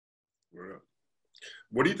Well,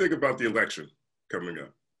 what do you think about the election coming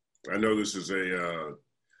up? I know this is a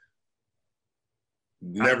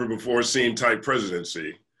never before seen type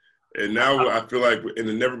presidency. And now I feel like in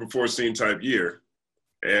a never before seen type year.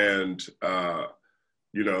 And,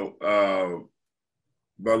 you know,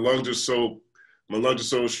 my lungs are so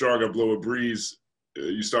strong, I blow a breeze,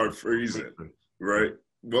 you start freezing, right?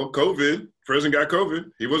 Well, COVID, president got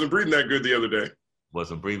COVID. He wasn't breathing that good the other day.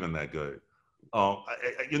 Wasn't breathing that good.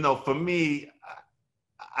 You know, for me,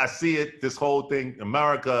 I see it, this whole thing,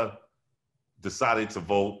 America decided to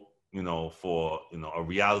vote, you know, for, you know, a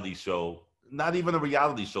reality show, not even a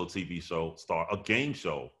reality show, TV show star, a game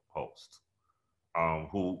show host,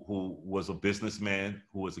 who was a businessman,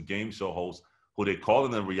 who was a game show host, who they call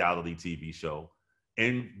in a reality TV show.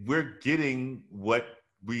 And we're getting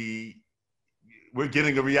we're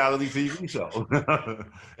getting a reality TV show.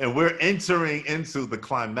 And we're entering into the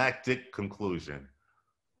climactic conclusion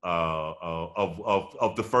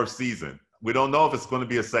of the first season. We don't know if it's going to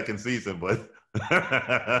be a second season, but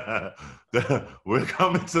we're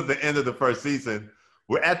coming to the end of the first season.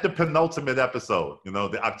 We're at the penultimate episode. You know,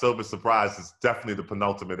 the October surprise is definitely the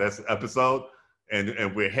penultimate episode.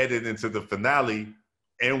 And we're headed into the finale.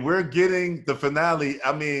 And we're getting the finale.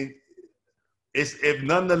 I mean, if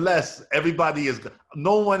nonetheless,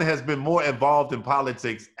 no one has been more involved in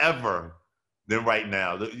politics ever than right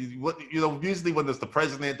now. You know, usually when there's the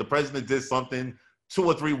president did something, 2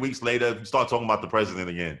 or 3 weeks later, you start talking about the president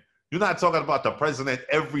again. You're not talking about the president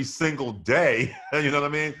every single day. You know what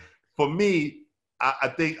I mean? For me, I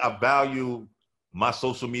think I value my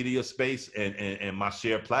social media space and my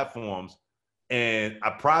shared platforms. And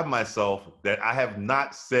I pride myself that I have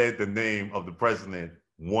not said the name of the president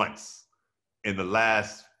once in the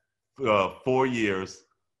last 4 years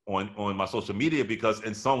on my social media, because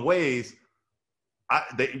in some ways,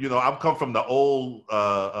 I've come from the old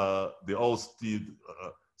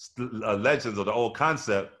legends or the old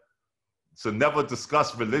concept to never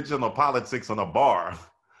discuss religion or politics on a bar.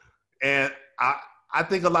 And I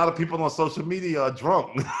think a lot of people on social media are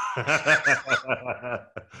drunk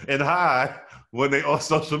and high when they on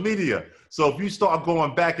social media. So if you start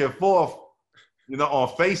going back and forth, you know, on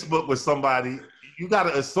Facebook with somebody, you got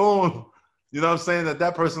to assume, you know what I'm saying,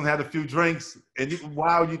 that person had a few drinks. And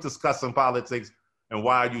why are you discussing politics? And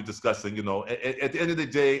why are you discussing, you know, at the end of the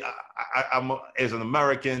day, I'm as an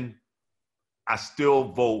American, I still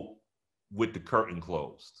vote with the curtain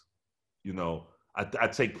closed. You know, I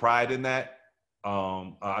take pride in that.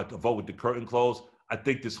 I vote with the curtain closed. I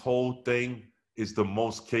think this whole thing is the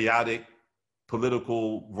most chaotic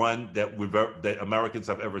political run that Americans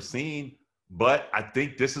have ever seen. But I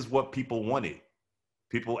think this is what people wanted.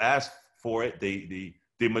 People asked for it. The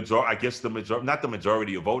majority, not the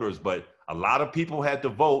majority of voters, but a lot of people had to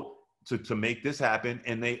vote to make this happen,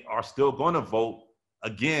 and they are still going to vote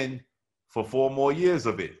again for 4 more years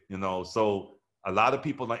of it. You know, so a lot of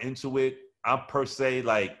people are into it. I'm per se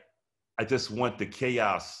like, I just want the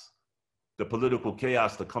chaos, the political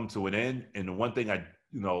chaos, to come to an end. And the one thing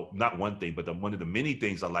not one thing, but one of the many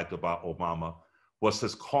things I liked about Obama was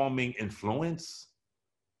his calming influence.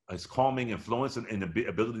 His calming influence and the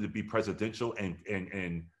ability to be presidential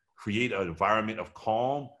and create an environment of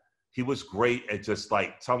calm. He was great at just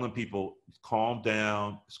like telling people, calm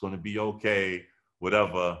down, it's going to be okay,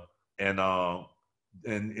 whatever. And the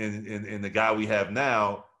guy we have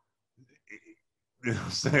now, you know what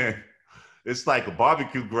I'm saying? It's like a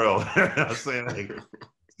barbecue grill. You know what I'm saying? Like,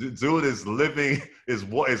 dude is living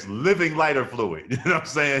lighter fluid. You know what I'm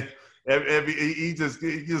saying?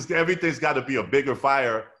 Everything's got to be a bigger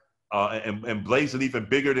fire and blaze it even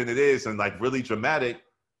bigger than it is, and like really dramatic.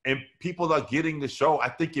 And people are getting the show. I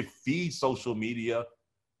think it feeds social media.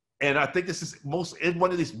 And I think this is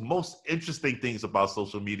one of these most interesting things about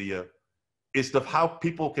social media is how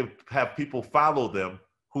people can have people follow them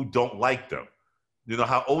who don't like them. You know,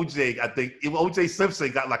 how OJ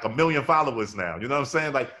Simpson got like 1 million followers now. You know what I'm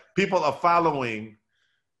saying? Like, people are following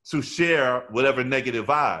to share whatever negative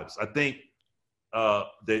vibes. I think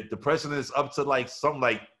the president is up to like something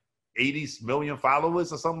like 80 million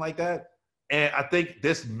followers or something like that. And I think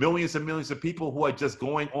there's millions and millions of people who are just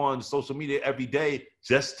going on social media every day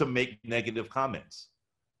just to make negative comments.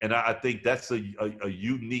 And I think that's a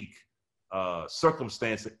unique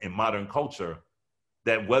circumstance in modern culture,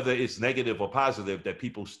 that whether it's negative or positive, that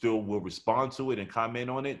people still will respond to it and comment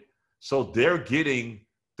on it. So they're getting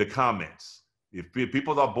the comments. If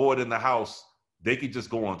people are bored in the house, they can just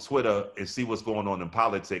go on Twitter and see what's going on in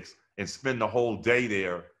politics and spend the whole day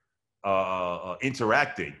there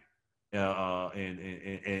interacting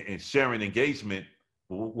and sharing engagement,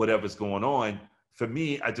 whatever's going on. For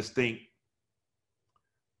me, I just think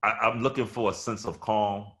I'm looking for a sense of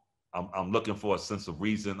calm. I'm looking for a sense of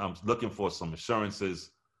reason. I'm looking for some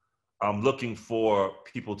assurances. I'm looking for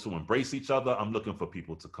people to embrace each other. I'm looking for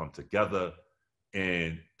people to come together.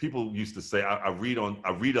 And people used to say, I read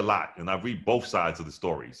a lot, and I read both sides of the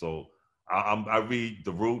story. So I read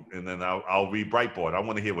The Root, and then I'll read Breitbart. I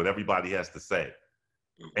want to hear what everybody has to say.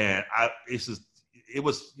 And it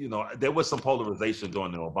was, there was some polarization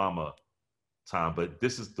during the Obama time, but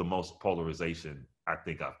this is the most polarization I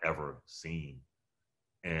think I've ever seen.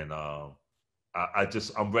 And I'm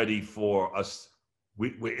ready for us.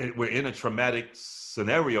 We're in a traumatic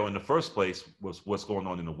scenario in the first place, was what's going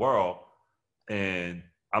on in the world. And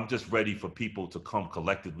I'm just ready for people to come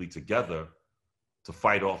collectively together to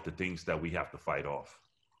fight off the things that we have to fight off.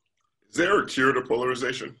 Is there a cure to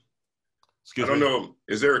polarization? I don't know.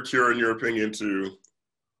 Is there a cure, in your opinion, to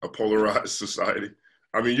a polarized society?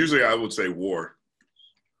 I mean, usually I would say war.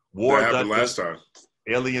 War that happened last time.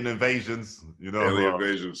 Alien invasions, Alien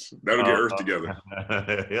invasions. That'll get Earth together.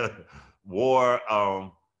 War.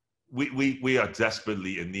 We are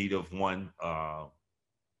desperately in need of one. I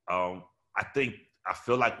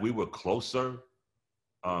feel like we were closer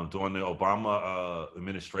during the Obama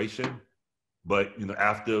administration, but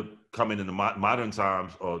after coming into modern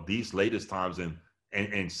times or these latest times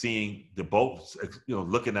and seeing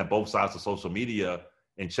looking at both sides of social media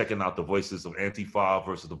and checking out the voices of Antifa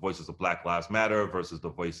versus the voices of Black Lives Matter versus the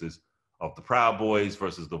voices of the Proud Boys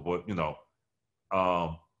versus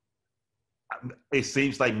it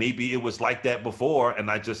seems like maybe it was like that before,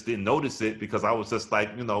 and I just didn't notice it because I was just like,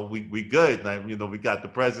 we good. Like, we got the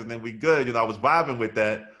president, we good. I was vibing with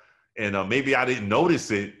that, and maybe I didn't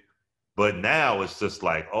notice it, but now it's just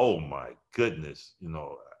like, oh my goodness,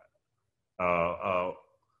 I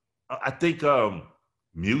think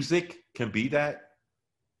music can be that.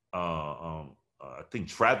 I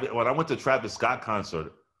think when I went to Travis Scott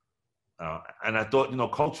concert, and I thought,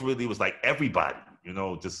 culturally it was like everybody,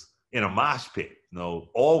 just in a mosh pit,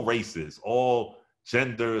 all races, all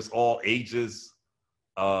genders, all ages.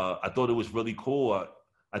 I thought it was really cool.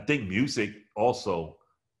 I think music also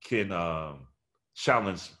can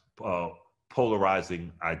challenge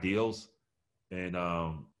polarizing ideals. And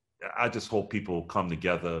I just hope people come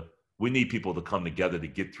together. We need people to come together to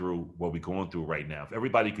get through what we're going through right now. If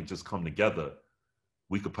everybody could just come together,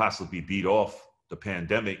 we could possibly beat off the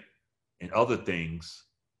pandemic and other things.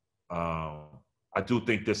 I do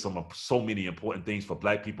think there's so many important things for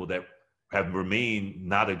Black people that have remained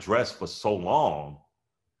not addressed for so long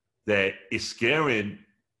that it's scaring,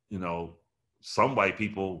 some white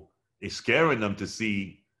people. It's scaring them to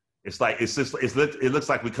see. It's like it looks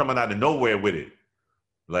like we're coming out of nowhere with it.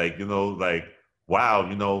 Like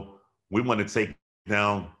wow, we want to take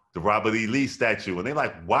down the Robert E. Lee statue, and they're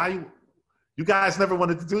like, why? You guys never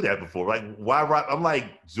wanted to do that before, like why? I'm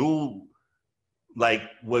like, Jewel,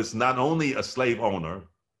 was not only a slave owner,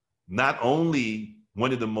 not only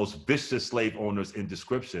one of the most vicious slave owners in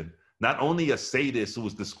description, not only a sadist who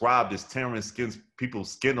was described as tearing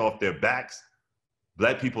people's skin off their backs,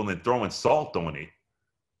 Black people, and throwing salt on it,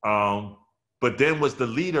 but then was the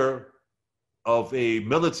leader of a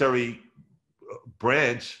military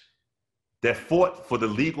branch that fought for the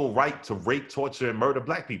legal right to rape, torture, and murder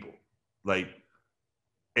Black people. And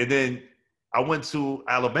then I went to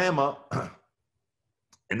Alabama,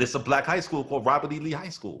 and it's a Black high school called Robert E. Lee High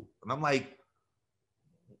School. And I'm like,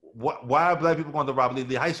 why are Black people going to Robert E.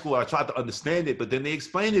 Lee High School? I tried to understand it, but then they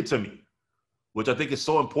explained it to me, which I think is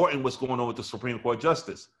so important, what's going on with the Supreme Court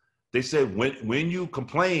justice. They said, when you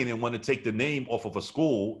complain and want to take the name off of a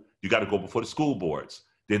school, you got to go before the school boards.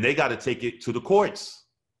 Then they got to take it to the courts.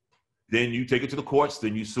 Then you take it to the courts,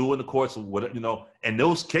 then you sue in the courts, or whatever, and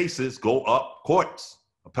those cases go up courts,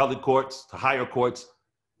 appellate courts to higher courts.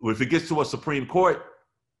 If it gets to a Supreme Court,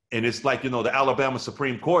 and it's like, the Alabama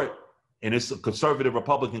Supreme Court, and it's a conservative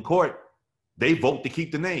Republican court, they vote to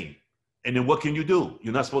keep the name. And then what can you do?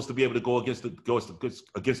 You're not supposed to be able to go against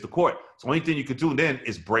the court. So the only thing you could do then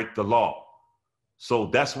is break the law. So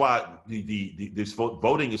that's why this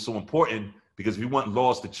voting is so important, because if you want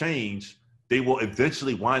laws to change, they will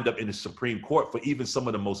eventually wind up in the Supreme Court for even some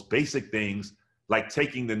of the most basic things, like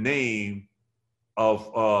taking the name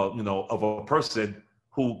of a person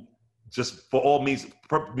who, just for all means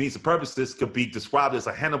and purposes, could be described as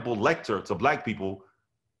a Hannibal Lecter to Black people,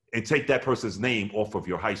 and take that person's name off of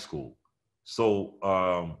your high school.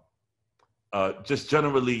 So just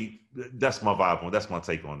generally, that's my vibe on. That's my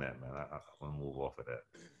take on that, man. I want to move off of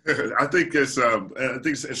that. I think it's an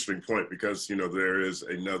interesting point, because there is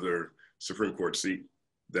another Supreme Court seat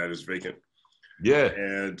that is vacant. Yeah,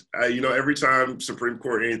 and every time Supreme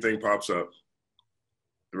Court anything pops up,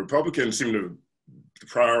 the Republicans seem to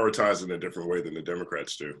prioritize in a different way than the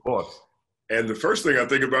Democrats do. Of course. And the first thing I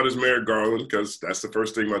think about is Merrick Garland, because that's the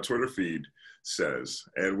first thing my Twitter feed says.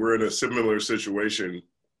 And we're in a similar situation,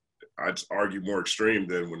 I'd argue more extreme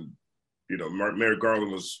than when, you know, Merrick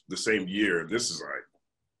Garland was the same year. This is like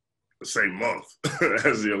the same month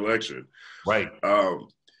as the election. Right.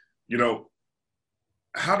 You know,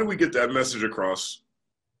 how do we get that message across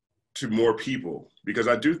to more people? Because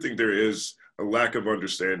I do think there is a lack of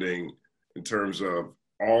understanding in terms of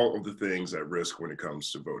all of the things at risk when it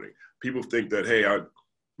comes to voting. People think that, hey,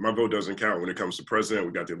 my vote doesn't count when it comes to president.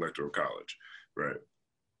 We got the Electoral College, right?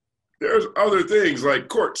 There's other things like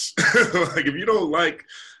courts. Like if you don't like,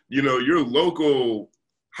 you know, your local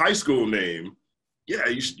high school name, yeah,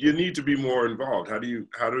 you need to be more involved. How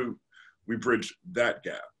do we bridge that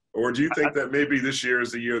gap? Or do you think that maybe this year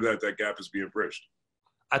is the year that that gap is being bridged?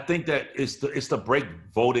 I think that it's to break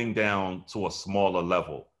voting down to a smaller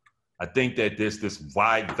level. I think that there's this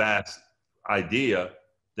wide, vast idea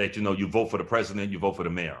that, you know, you vote for the president, you vote for the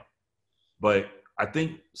mayor. But I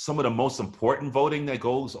think some of the most important voting that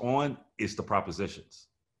goes on is the propositions.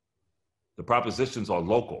 The propositions are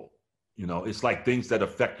local. You know, it's like things that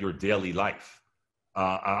affect your daily life.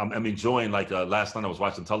 I'm enjoying, like last night I was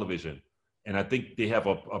watching television, and I think they have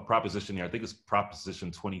a proposition here. I think it's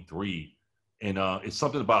Proposition 23. And it's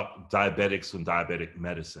something about diabetics and diabetic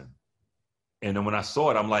medicine. And then when I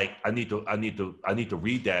saw it, I'm like, I need to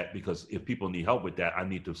read that, because if people need help with that, I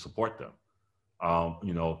need to support them.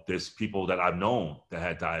 You know, there's people that I've known that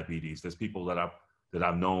had diabetes. There's people that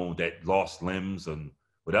I've known that lost limbs and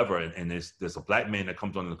whatever. And there's a black man that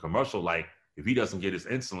comes on in the commercial, like, if he doesn't get his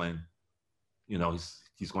insulin, you know,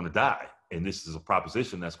 he's going to die. And this is a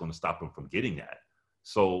proposition that's going to stop him from getting that.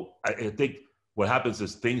 So I think what happens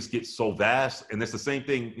is things get so vast, and it's the same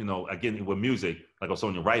thing, you know, again, with music, like I was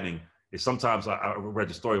on your writing, is sometimes I read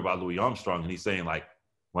the story about Louis Armstrong, and he's saying, like,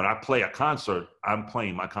 when I play a concert, I'm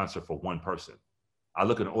playing my concert for one person. I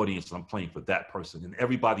look at an audience and I'm playing for that person, and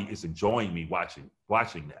everybody is enjoying me watching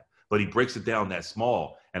that. But he breaks it down that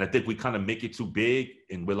small. And I think we kind of make it too big,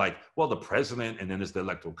 and we're like, well, the president, and then there's the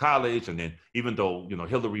Electoral College, and then even though, you know,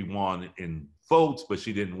 Hillary won in votes, but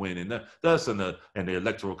she didn't win in the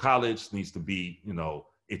Electoral College needs to be, you know,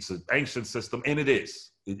 it's an ancient system, and it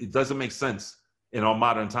is. It doesn't make sense in our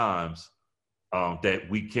modern times that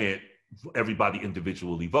we can't everybody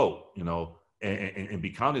individually vote, you know, and be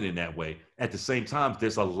counted in that way. At the same time,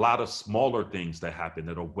 there's a lot of smaller things that happen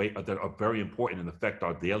that are very important and affect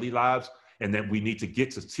our daily lives, and that we need to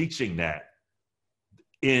get to teaching that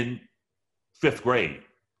in 5th grade,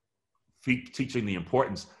 teaching the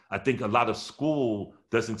importance. I think a lot of school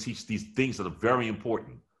doesn't teach these things that are very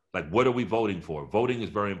important. Like, what are we voting for? Voting is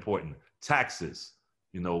very important. Taxes,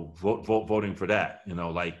 you know, voting for that, you know,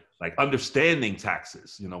 like understanding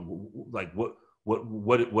taxes, you know, like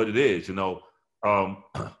what it is, you know.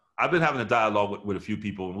 I've been having a dialogue with a few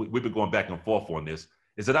people, and we've been going back and forth on this,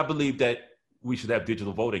 is that I believe that we should have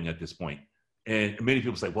digital voting at this point. And many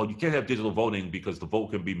people say, well, you can't have digital voting because the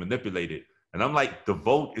vote can be manipulated. And I'm like, the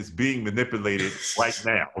vote is being manipulated right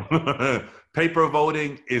now. Paper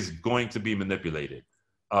voting is going to be manipulated.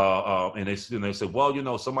 And they say, well, you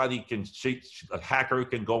know, a hacker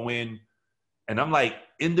can go in. And I'm like,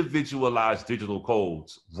 individualized digital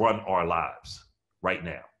codes run our lives right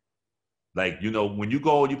now. Like, you know, when you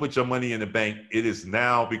go and you put your money in the bank, it has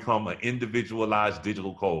now become an individualized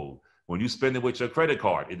digital code. When you spend it with your credit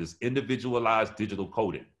card, it is individualized digital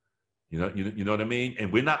coding. You know what I mean?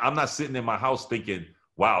 And I'm not sitting in my house thinking,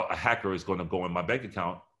 wow, a hacker is going to go in my bank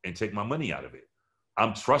account and take my money out of it.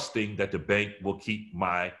 I'm trusting that the bank will keep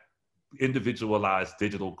my individualized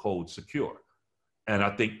digital code secure. And I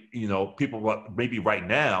think, you know, people maybe right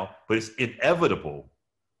now, but it's inevitable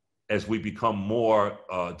as we become more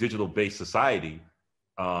digital-based society,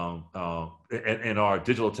 and our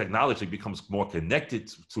digital technology becomes more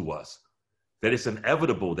connected to us, that it's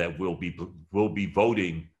inevitable that we'll be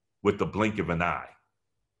voting with the blink of an eye,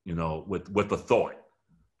 you know, with a thought.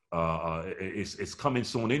 It's coming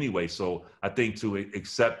soon anyway. So I think to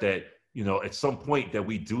accept that, you know, at some point that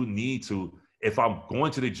we do need to, if I'm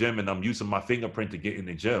going to the gym and I'm using my fingerprint to get in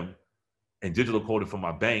the gym and digital coding from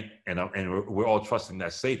my bank, and we're all trusting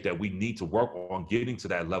that's safe, that we need to work on getting to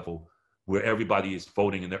that level where everybody is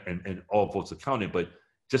voting and all votes are counted. But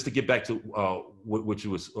just to get back to what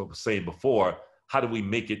you was saying before, how do we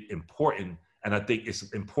make it important? And I think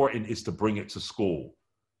it's important is to bring it to school,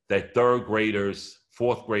 that 3rd graders,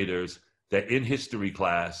 4th graders, that in history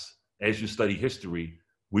class, as you study history,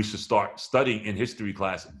 we should start studying in history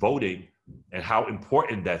class voting and how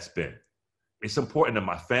important that's been. It's important to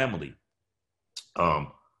my family.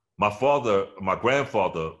 my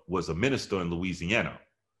grandfather was a minister in Louisiana.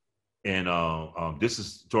 And this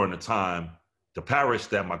is during the time, the parish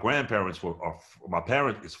that my grandparents my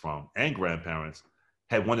parents is from, and grandparents,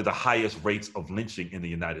 had one of the highest rates of lynching in the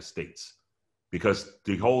United States, because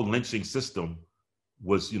the whole lynching system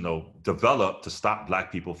was, developed to stop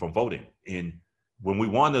Black people from voting. And when we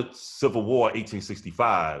won the Civil War,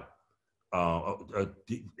 1865, in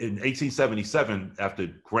 1877, after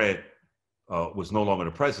Grant was no longer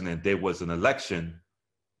the president, there was an election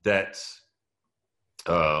that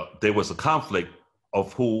there was a conflict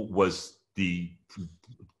of who would be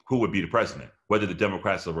the president, whether the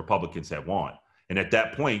Democrats or Republicans had won. And at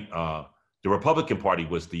that point, the Republican Party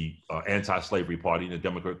was the anti-slavery party, and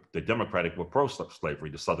the Democratic were pro-slavery,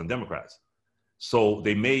 the Southern Democrats. So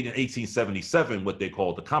they made in 1877 what they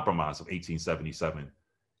called the Compromise of 1877.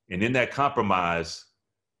 And in that compromise,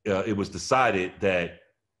 it was decided that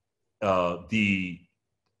the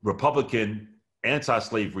Republican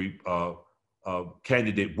anti-slavery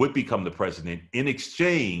candidate would become the president. In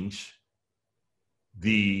exchange,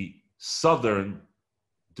 the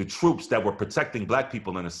troops that were protecting Black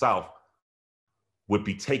people in the South would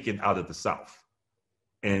be taken out of the South.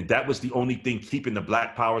 And that was the only thing keeping the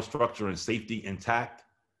Black power structure and safety intact.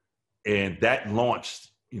 And that launched,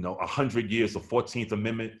 100 years of 14th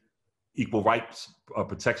Amendment equal rights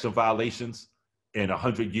protection violations, and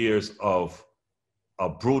 100 years of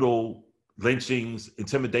brutal lynchings,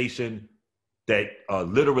 intimidation that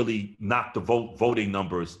literally knocked the voting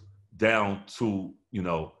numbers down to,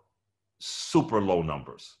 super low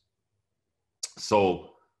numbers.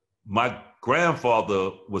 So my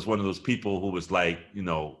grandfather was one of those people who was like,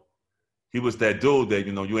 he was that dude that,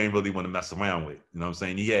 you ain't really want to mess around with. You know what I'm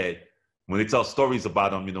saying? He had, when they tell stories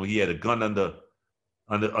about him, he had a gun under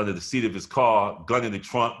the seat of his car, gun in the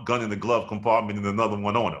trunk, gun in the glove compartment, and another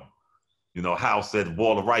one on him. House said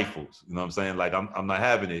wall of rifles. You know what I'm saying? Like, I'm not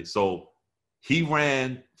having it. So he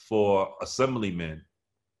ran for assemblyman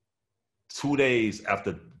 2 days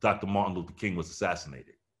after Dr. Martin Luther King was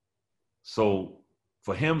assassinated. So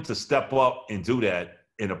for him to step up and do that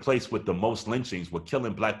in a place with the most lynchings, where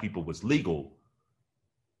killing Black people was legal,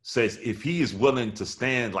 says if he is willing to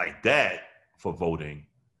stand like that for voting,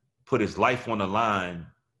 put his life on the line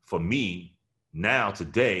for me now,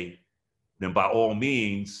 today, then by all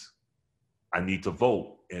means, I need to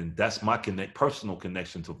vote. And that's my personal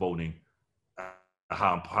connection to voting,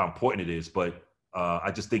 how important it is. But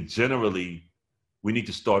I just think generally we need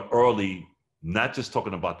to start early, not just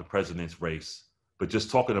talking about the president's race, but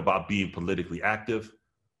just talking about being politically active,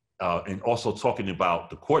 and also talking about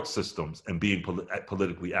the court systems and being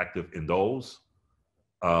politically active in those.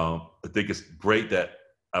 I think it's great that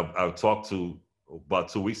I talked to about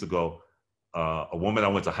 2 weeks ago, a woman I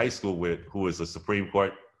went to high school with who is a Supreme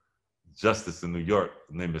Court justice in New York.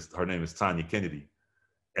 Her name is Tanya Kennedy.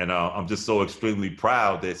 And I'm just so extremely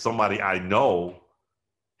proud that somebody I know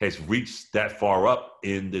has reached that far up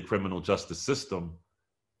in the criminal justice system,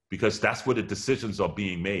 because that's where the decisions are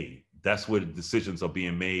being made. That's where the decisions are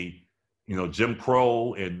being made. Jim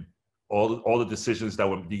Crow and all the decisions that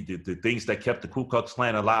were the things that kept the Ku Klux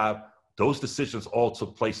Klan alive, those decisions all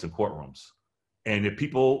took place in courtrooms. And if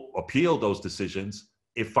people appeal those decisions,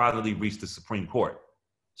 it finally reached the Supreme Court.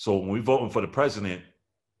 So when we're voting for the president,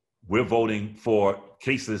 we're voting for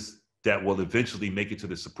cases that will eventually make it to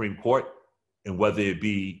the Supreme Court. And whether it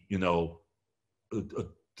be,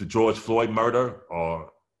 the George Floyd murder,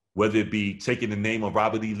 or whether it be taking the name of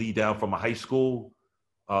Robert E. Lee down from a high school,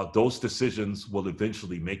 those decisions will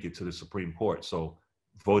eventually make it to the Supreme Court. So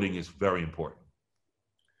voting is very important.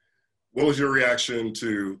 What was your reaction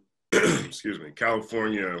to,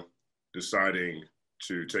 California deciding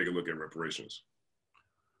to take a look at reparations?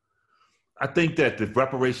 I think that the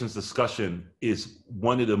reparations discussion is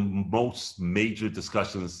one of the most major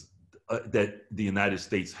discussions that the United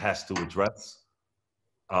States has to address.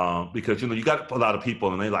 Because, you got a lot of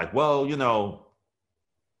people and they're like, well,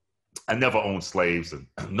 I never owned slaves and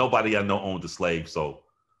nobody I know owned a slave. So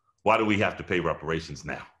why do we have to pay reparations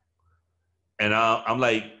now? And I'm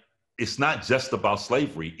like, it's not just about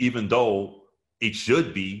slavery, even though it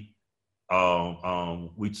should be.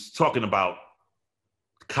 We're talking about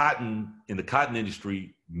cotton, in the cotton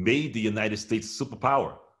industry made the United States a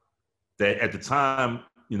superpower. That at the time,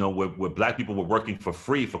 where Black people were working for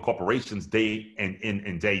free for corporations day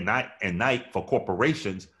and night for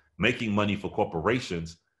corporations, making money for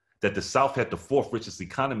corporations, that the South had the fourth richest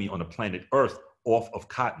economy on the planet Earth off of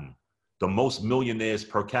cotton, the most millionaires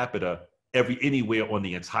per capita anywhere on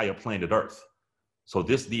the entire planet Earth. So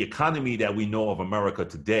the economy that we know of America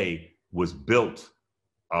today was built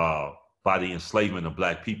by the enslavement of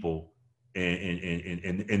Black people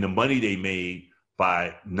and the money they made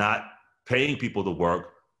by not paying people to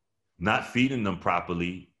work, not feeding them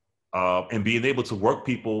properly, and being able to work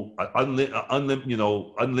people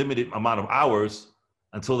unlimited amount of hours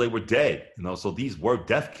until they were dead. So these were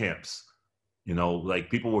death camps. Like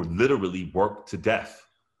people were literally worked to death.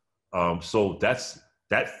 So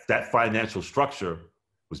that financial structure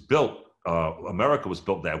was built. America was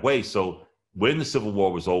built that way. So when the Civil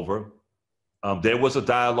War was over, there was a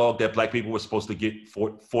dialogue that black people were supposed to get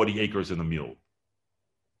 40 acres and a mule.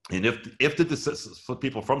 And if the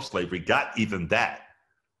people from slavery got even that,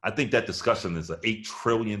 I think that discussion is an $8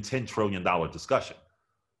 trillion, $10 trillion discussion,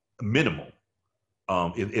 minimum,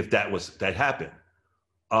 if that happened.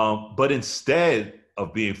 But instead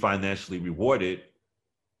of being financially rewarded,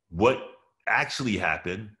 what actually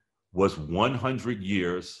happened was 100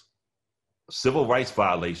 years of civil rights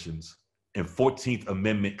violations and 14th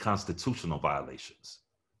Amendment constitutional violations,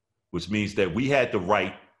 which means that we had the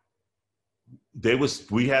right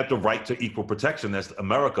to equal protection as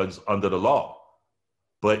Americans under the law.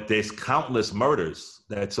 But there's countless murders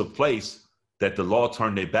that took place that the law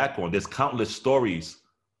turned their back on. There's countless stories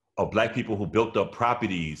of black people who built up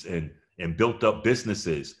properties and built up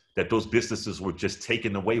businesses, that those businesses were just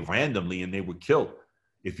taken away randomly and they were killed.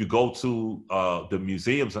 If you go to the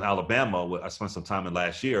museums in Alabama, where I spent some time in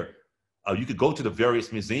last year, you could go to the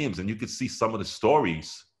various museums and you could see some of the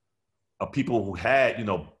stories of people who had,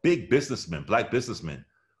 big businessmen, black businessmen,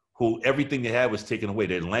 who everything they had was taken away.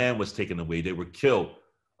 Their land was taken away. They were killed.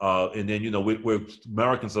 And then, we're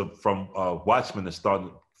Americans from Watchmen are starting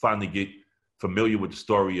to finally get familiar with the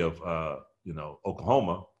story of,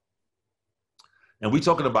 Oklahoma. And we're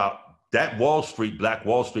talking about that Wall Street, Black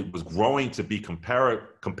Wall Street, was growing to be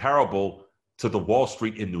comparable to the Wall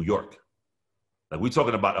Street in New York. Like we're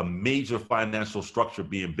talking about a major financial structure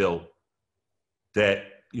being built that,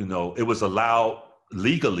 it was allowed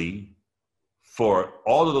legally for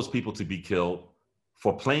all of those people to be killed,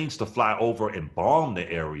 for planes to fly over and bomb the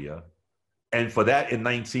area. And for that in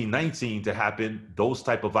 1919 to happen, those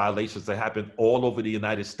type of violations that happened all over the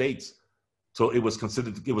United States. So it was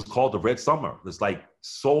called the Red Summer. It's like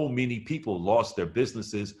so many people lost their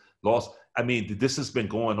businesses, this has been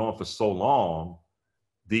going on for so long,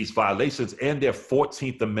 these violations, and their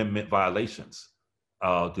 14th Amendment violations.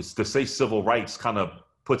 To say civil rights kind of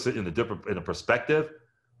puts it in a perspective.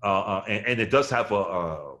 And it does have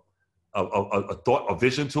a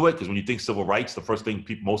vision to it, because when you think civil rights, the first thing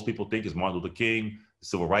most people think is Martin Luther King, the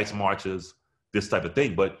civil rights marches, this type of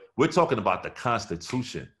thing. But we're talking about the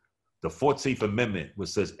Constitution, the 14th Amendment, which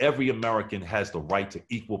says every American has the right to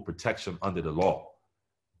equal protection under the law.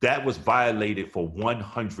 That was violated for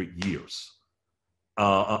 100 years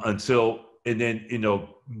until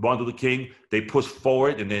Martin Luther King, they pushed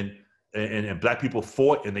forward, and black people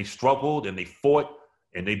fought, and they struggled, and they fought,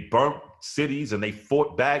 and they burnt cities, and they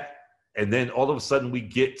fought back. And then all of a sudden we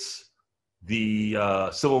get the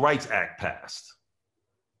Civil Rights Act passed.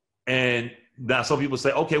 And now some people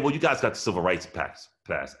say, okay, well, you guys got the Civil Rights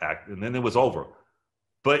Act, and then it was over.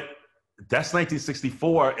 But that's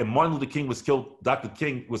 1964, and Martin Luther King was killed, Dr.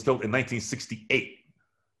 King was killed in 1968.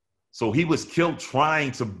 So he was killed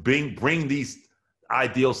trying to bring these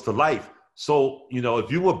ideals to life. So,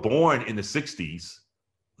 if you were born in the 60s,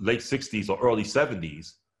 late 60s or early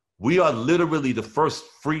 70s, we are literally the first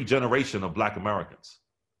free generation of Black Americans.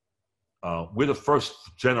 We're the first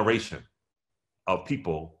generation of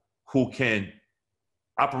people who can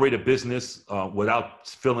operate a business without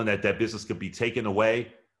feeling that business could be taken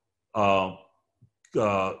away,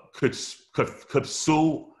 could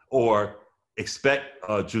sue or expect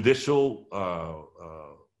judicial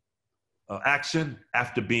action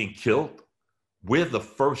after being killed. We're the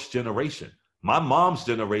first generation. My mom's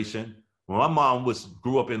generation, when my mom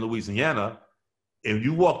grew up in Louisiana, and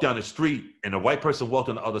you walk down the street and a white person walked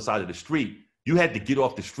on the other side of the street, you had to get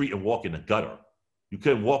off the street and walk in the gutter. You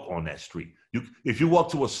couldn't walk on that street. If you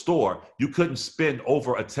walked to a store, you couldn't spend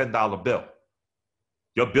over a $10 bill.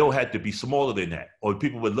 Your bill had to be smaller than that, or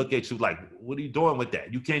people would look at you like, what are you doing with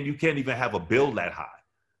that? You can't even have a bill that high.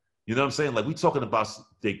 You know what I'm saying? Like, we're talking about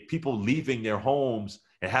people leaving their homes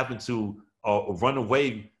and having to run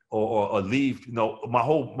away or leave. My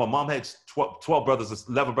mom had 11 brothers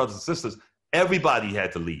and sisters. Everybody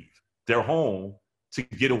had to leave their home to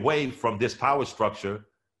get away from this power structure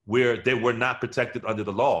where they were not protected under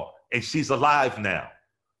the law. And she's alive now.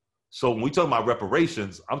 So when we talk about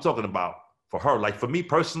reparations, I'm talking about for her. Like, for me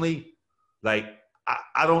personally, like,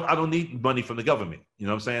 I don't need money from the government. You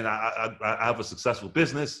know what I'm saying? I have a successful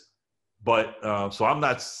business, but so I'm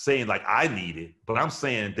not saying like I need it, but I'm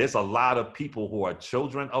saying there's a lot of people who are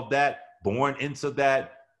children of that, born into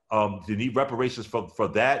that, You need reparations for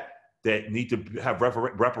that need to have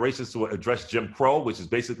reparations to address Jim Crow, which is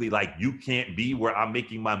basically like, you can't be where I'm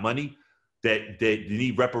making my money. That you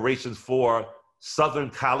need reparations for Southern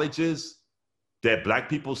colleges that Black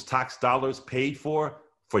people's tax dollars paid for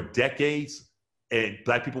decades, and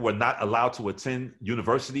Black people were not allowed to attend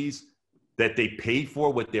universities that they paid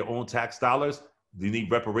for with their own tax dollars. You need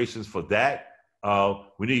reparations for that.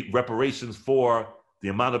 We need reparations for the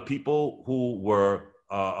amount of people who were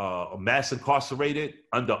mass incarcerated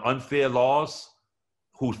under unfair laws,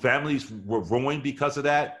 whose families were ruined because of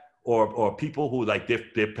that, or people who, like,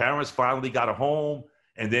 their parents finally got a home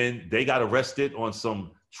and then they got arrested on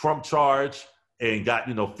some Trump charge and got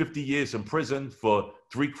 50 years in prison for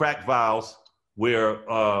 3 crack vials, where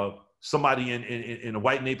somebody in a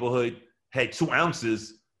white neighborhood had 2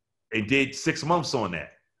 ounces and did 6 months on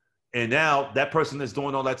that. And now that person that's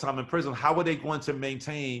doing all that time in prison, how are they going to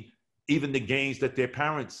maintain even the gains that their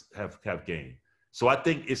parents have gained? So I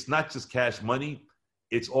think it's not just cash money,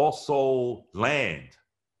 it's also land.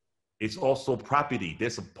 It's also property.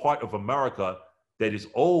 There's a part of America that is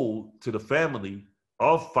owed to the family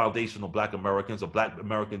of foundational Black Americans, or Black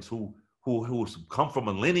Americans who come from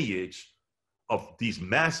a lineage of these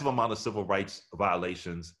massive amount of civil rights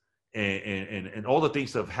violations and all the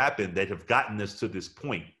things that have happened that have gotten us to this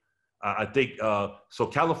point. I think, so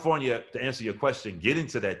California, to answer your question, get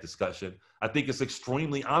into that discussion, I think it's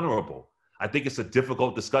extremely honorable. I think it's a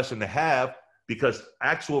difficult discussion to have, because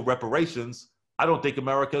actual reparations, I don't think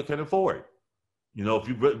America can afford.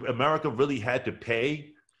 If America really had to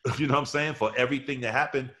pay, for everything that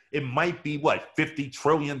happened, it might be $50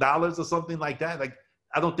 trillion or something like that. Like,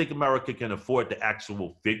 I don't think America can afford the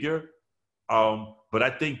actual figure. But I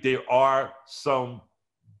think there are some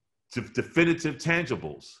definitive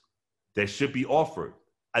tangibles that should be offered.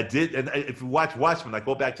 And if you watch Watchmen, I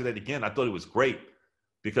go back to that again, I thought it was great,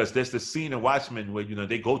 because there's this scene in Watchmen where,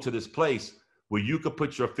 they go to this place where you could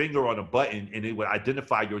put your finger on a button and it would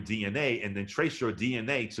identify your DNA and then trace your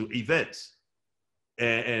DNA to events.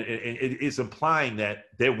 And it is implying that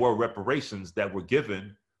there were reparations that were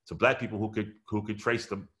given to Black people who could trace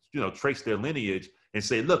them, trace their lineage and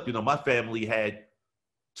say, look, my family had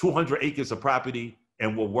 200 acres of property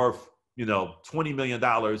and were worth, $20 million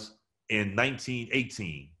in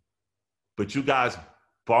 1918. But you guys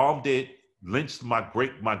bombed it, lynched my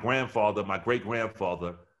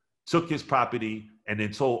great-grandfather, took his property, and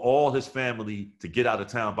then told all his family to get out of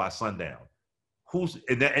town by sundown.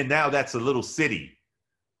 And now that's a little city,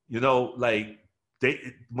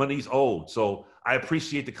 money's old. So I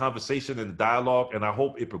appreciate the conversation and the dialogue, and I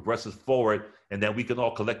hope it progresses forward and that we can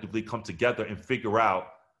all collectively come together and figure out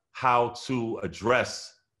how to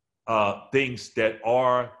address things that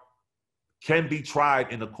can be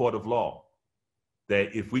tried in the court of law. That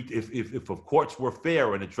if courts were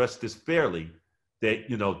fair and addressed this fairly, that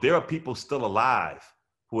there are people still alive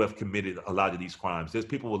who have committed a lot of these crimes. There's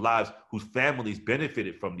people with lives whose families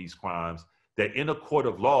benefited from these crimes, that in a court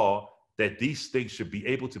of law, that these things should be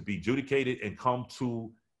able to be adjudicated and come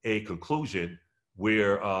to a conclusion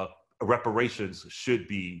where reparations should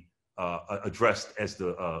be addressed as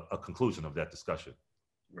a conclusion of that discussion.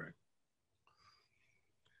 Right.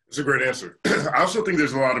 It's a great answer. I also think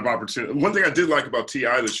there's a lot of opportunity. One thing I did like about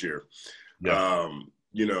T.I. this year,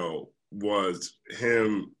 was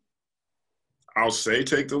him, I'll say,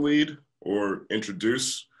 take the lead or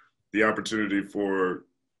introduce the opportunity for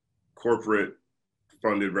corporate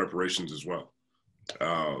funded reparations as well.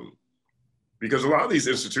 Because a lot of these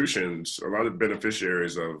institutions, a lot of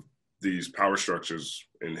beneficiaries of these power structures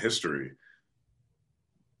in history,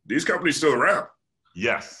 these companies still around.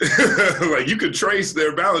 Yes. Like, you could trace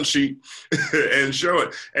their balance sheet and show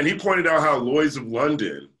it. And he pointed out how Lloyd's of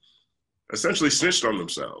London essentially snitched on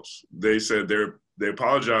themselves. They said they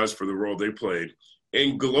apologized for the role they played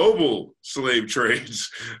in global slave trades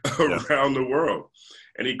around the world.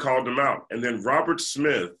 And he called them out. And then Robert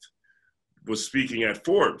Smith was speaking at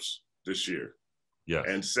Forbes this year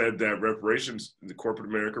and said that reparations, the corporate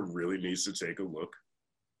America really needs to take a look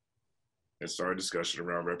and start a discussion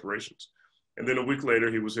around reparations. And then a week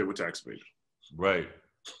later, he was hit with tax evasion. Right.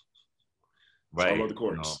 It's all about the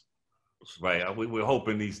courts. Right. We're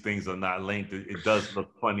hoping these things are not linked. It does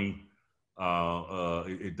look funny.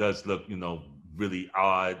 It does look, really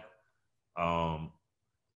odd. I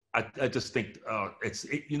just think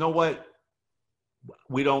you know what?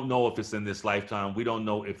 We don't know if it's in this lifetime. We don't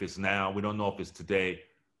know if it's now. We don't know if it's today.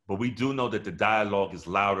 But we do know that the dialogue is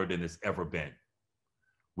louder than it's ever been.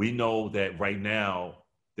 We know that right now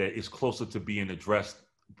that it's closer to being addressed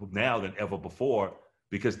now than ever before,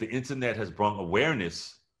 because the internet has brought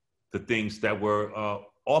awareness to things that were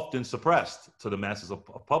often suppressed to the masses of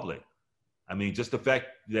public. I mean, just the fact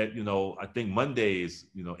that, you know, I think Monday is,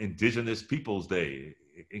 you know, Indigenous Peoples Day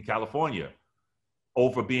in California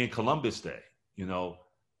over being Columbus Day. You know,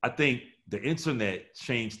 I think the internet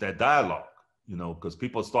changed that dialogue, you know, because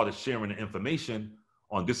people started sharing the information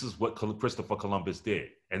on this is what Christopher Columbus did.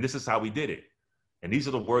 And this is how he did it. And these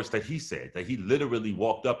are the words that he said, that he literally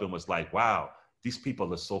walked up and was like, wow, these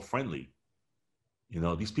people are so friendly. You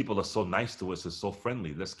know, these people are so nice to us, are so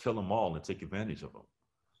friendly. Let's kill them all and take advantage of them.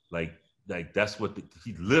 Like that's what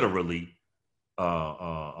he literally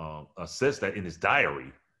says that in his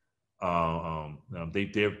diary. They're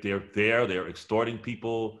extorting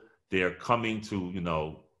people. They're coming to, you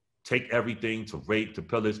know, take everything, to rape, to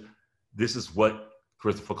pillage. This is what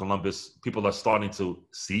Christopher Columbus, people are starting to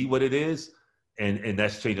see what it is. And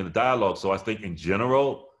that's changing the dialogue. So I think in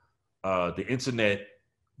general, the internet,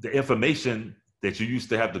 the information that you used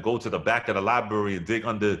to have to go to the back of the library and dig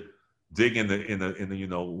in the you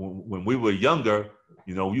know, when we were younger,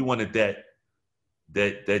 you know, you wanted that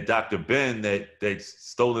Dr. Ben, that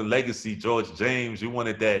stolen legacy, George James, you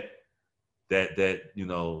wanted that you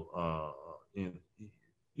know, you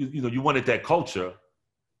know, you wanted that culture.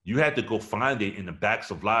 You had to go find it in the backs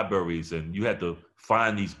of libraries, and you had to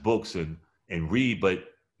find these books and read. But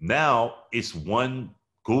now it's one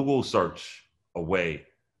Google search away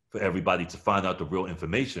for everybody to find out the real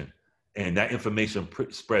information. And that information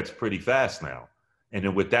spreads pretty fast now. And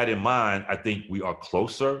then with that in mind, I think we are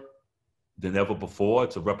closer than ever before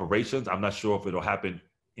to reparations. I'm not sure if it'll happen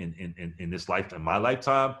in this lifetime, my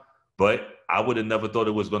lifetime, but I would have never thought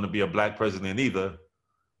it was going to be a Black president either.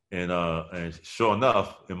 And sure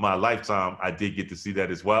enough, in my lifetime, I did get to see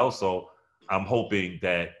that as well. So I'm hoping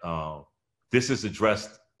that this is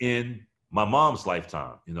addressed in my mom's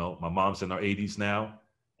lifetime. You know, my mom's in her 80s now.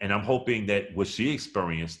 And I'm hoping that what she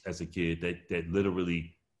experienced as a kid, that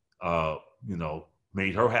literally, you know,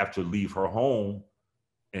 made her have to leave her home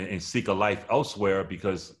and seek a life elsewhere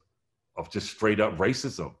because of just straight up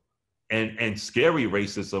racism and scary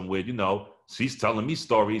racism where, you know, she's telling me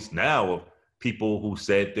stories now of people who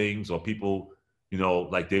said things, or people, you know,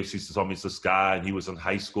 like she told me it's this guy and he was in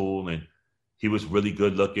high school and he was really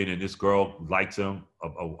good looking and this girl liked him,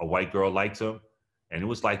 a white girl liked him. And it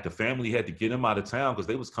was like the family had to get him out of town because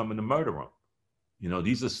they was coming to murder him. You know,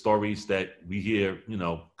 these are stories that we hear, you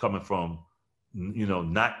know, coming from, you know,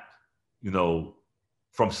 not, you know,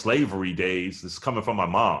 from slavery days. It's coming from my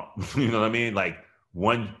mom. You know what I mean? Like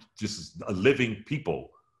just a living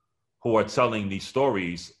people who are telling these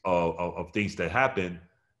stories of things that happen.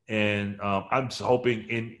 And I'm just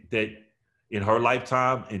hoping that in her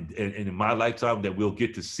lifetime and in my lifetime that we'll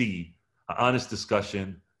get to see an honest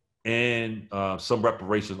discussion and some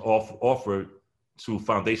reparations offered to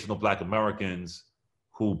foundational Black Americans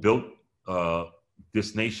who built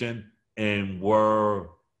this nation and were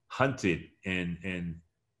hunted and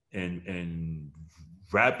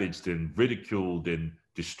ravaged and ridiculed and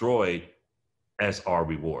destroyed as our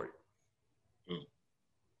reward.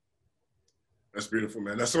 That's beautiful,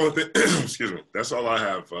 man. That's the only thing, excuse me, that's all I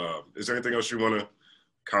have. Is there anything else you want to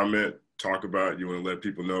comment, talk about? You want to let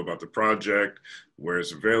people know about the project, where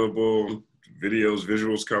it's available, videos,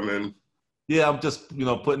 visuals coming? Yeah, I'm just, you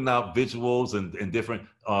know, putting out visuals and different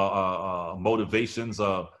motivations.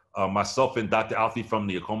 Myself and Dr. Alfie from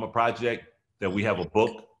the Akoma Project, that we have a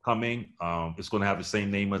book coming. It's going to have the same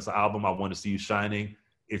name as the album, I Want to See You Shining.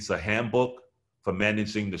 It's a handbook for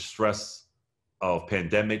managing the stress of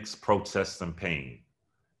pandemics, protests, and pain.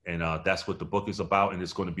 And that's what the book is about. And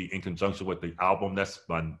it's going to be in conjunction with the album. That's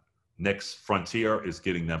my next frontier, is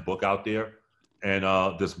getting that book out there. And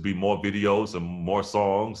there's be more videos and more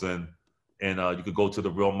songs. And you could go to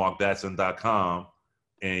therealmarkbatson.com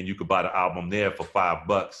and you could buy the album there for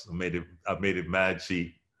 $5. I made it mad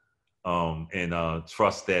cheap. And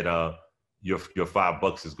trust that your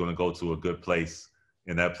 $5 is going to go to a good place.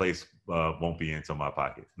 And that place won't be into my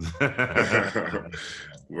pocket.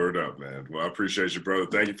 Word up, man. Well, I appreciate you, brother.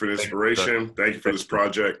 Thank you for the inspiration. Thank you for this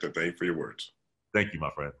project, and thank you for your words. Thank you, my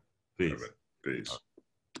friend. Peace. Peace.